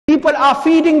People are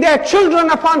feeding their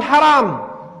children upon haram.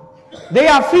 They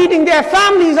are feeding their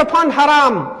families upon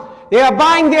haram. They are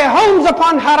buying their homes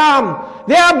upon haram.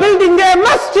 They are building their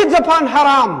masjids upon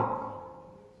haram.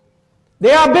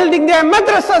 They are building their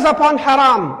madrasas upon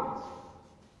haram.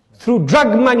 Through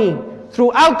drug money,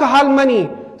 through alcohol money,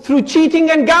 through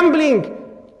cheating and gambling.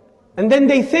 And then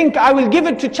they think, I will give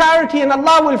it to charity and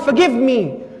Allah will forgive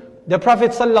me. The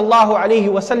Prophet sallallahu alaihi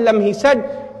wasallam, he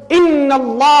said, Inna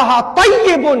Allah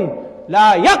tayyibun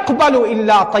la yaqbalu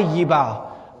illa tayyiba.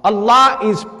 Allah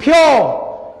is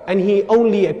pure and He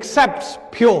only accepts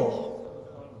pure.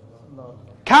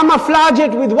 Camouflage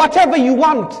it with whatever you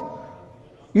want.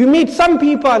 You meet some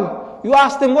people, you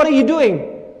ask them, what are you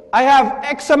doing? I have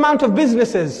X amount of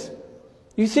businesses.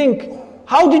 You think,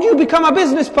 how did you become a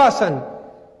business person?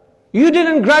 You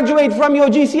didn't graduate from your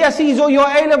GCSEs or your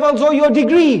A-levels or your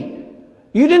degree.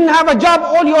 You didn't have a job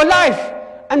all your life.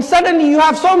 And suddenly you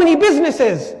have so many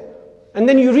businesses. And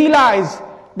then you realize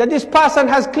that this person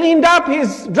has cleaned up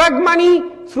his drug money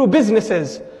through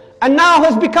businesses. And now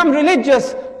has become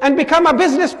religious and become a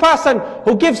business person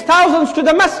who gives thousands to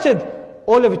the masjid.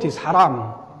 All of it is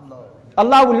haram.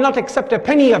 Allah will not accept a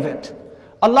penny of it.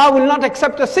 Allah will not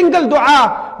accept a single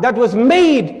dua that was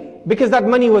made because that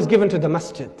money was given to the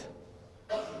masjid.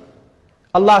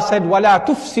 Allah said, وَلَا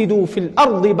تُفْسِدُوا فِي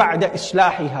الْأَرْضِ بَعْدَ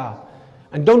إِصْلَاحِهَا.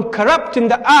 And don't corrupt in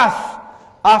the earth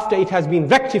after it has been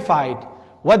rectified.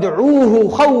 وَادْعُوهُ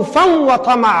خَوْفًا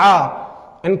وَطَمَعًا.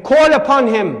 And call upon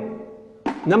Him.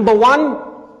 Number one,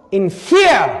 in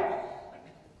fear.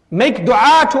 Make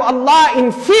dua to Allah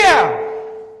in fear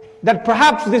that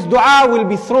perhaps this dua will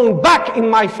be thrown back in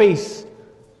my face.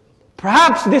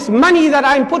 Perhaps this money that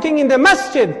I'm putting in the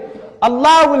masjid,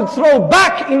 Allah will throw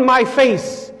back in my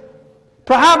face.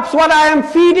 Perhaps what I am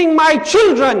feeding my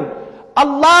children,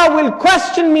 Allah will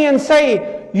question me and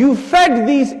say, you fed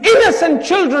these innocent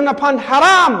children upon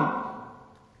haram.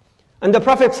 And the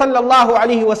Prophet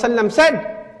ﷺ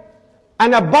said,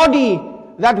 and a body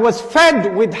that was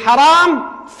fed with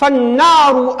haram,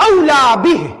 فَالنَّارُ أَوْلَى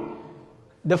بِهِ.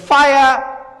 The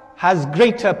fire has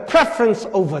greater preference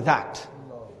over that.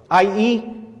 I.e.,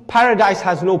 paradise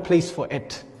has no place for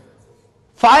it.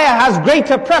 Fire has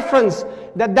greater preference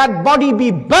that that body be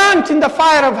burnt in the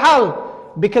fire of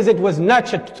hell because it was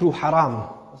nurtured through haram.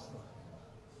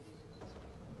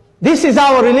 This is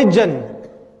our religion.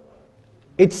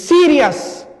 It's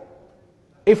serious.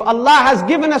 If Allah has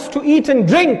given us to eat and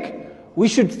drink, we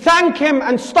should thank Him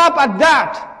and stop at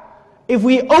that. If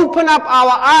we open up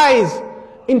our eyes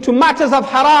into matters of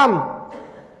haram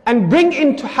and bring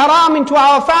into haram into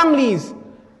our families,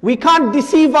 we can't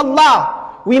deceive Allah.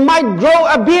 We might grow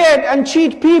a beard and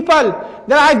cheat people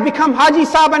that I've become Haji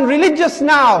Sahib and religious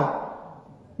now.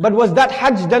 But was that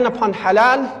Hajj done upon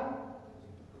halal?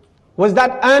 Was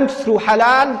that earned through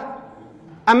halal?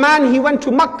 A man, he went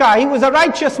to Makkah, he was a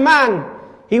righteous man.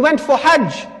 He went for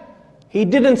Hajj. He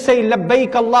didn't say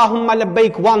Labbaik Allahumma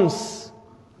Labbaik once.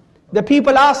 The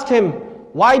people asked him,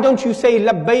 why don't you say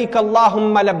Labbaik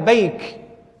Allahumma Labbaik?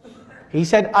 He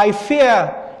said, I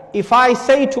fear if I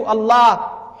say to Allah,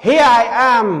 here I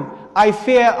am, I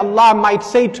fear Allah might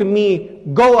say to me,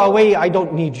 go away, I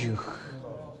don't need you.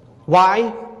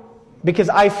 Why? Because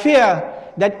I fear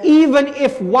that even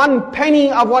if 1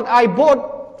 penny of what I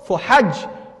bought for Hajj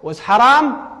was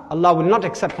haram, Allah will not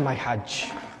accept my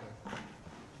Hajj.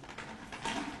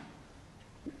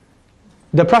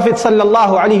 The Prophet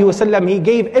ﷺ, he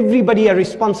gave everybody a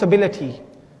responsibility.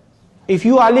 If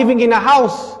you are living in a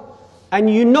house and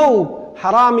you know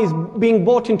haram is being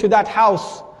bought into that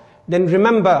house, then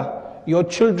remember, your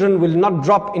children will not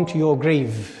drop into your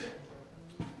grave.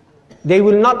 They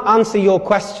will not answer your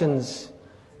questions.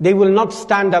 They will not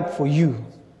stand up for you.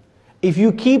 If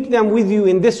you keep them with you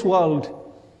in this world,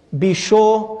 be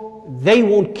sure they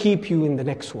won't keep you in the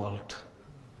next world.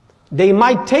 They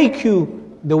might take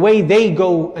you the way they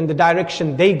go and the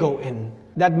direction they go in.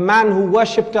 That man who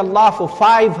worshipped Allah for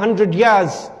 500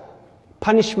 years,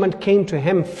 punishment came to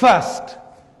him first.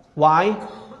 Why?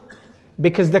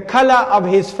 Because the color of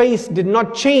his face did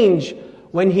not change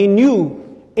when he knew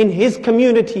in his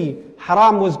community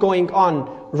haram was going on,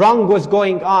 wrong was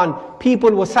going on,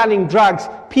 people were selling drugs,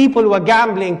 people were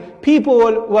gambling,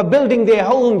 people were building their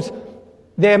homes,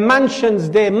 their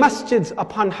mansions, their masjids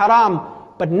upon haram,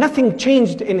 but nothing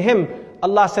changed in him.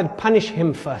 Allah said, punish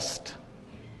him first.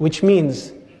 Which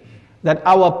means that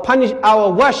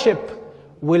our worship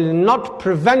will not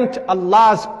prevent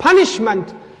Allah's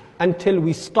punishment until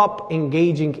we stop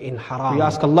engaging in haram. We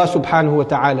ask Allah subhanahu wa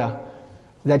ta'ala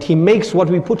that He makes what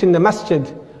we put in the masjid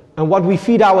and what we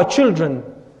feed our children,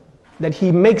 that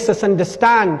He makes us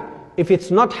understand if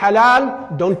it's not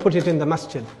halal, don't put it in the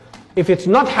masjid. If it's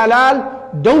not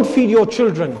halal, don't feed your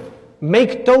children.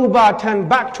 Make tawbah, turn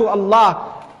back to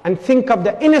Allah, and think of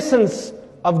the innocence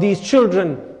of these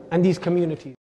children and these communities.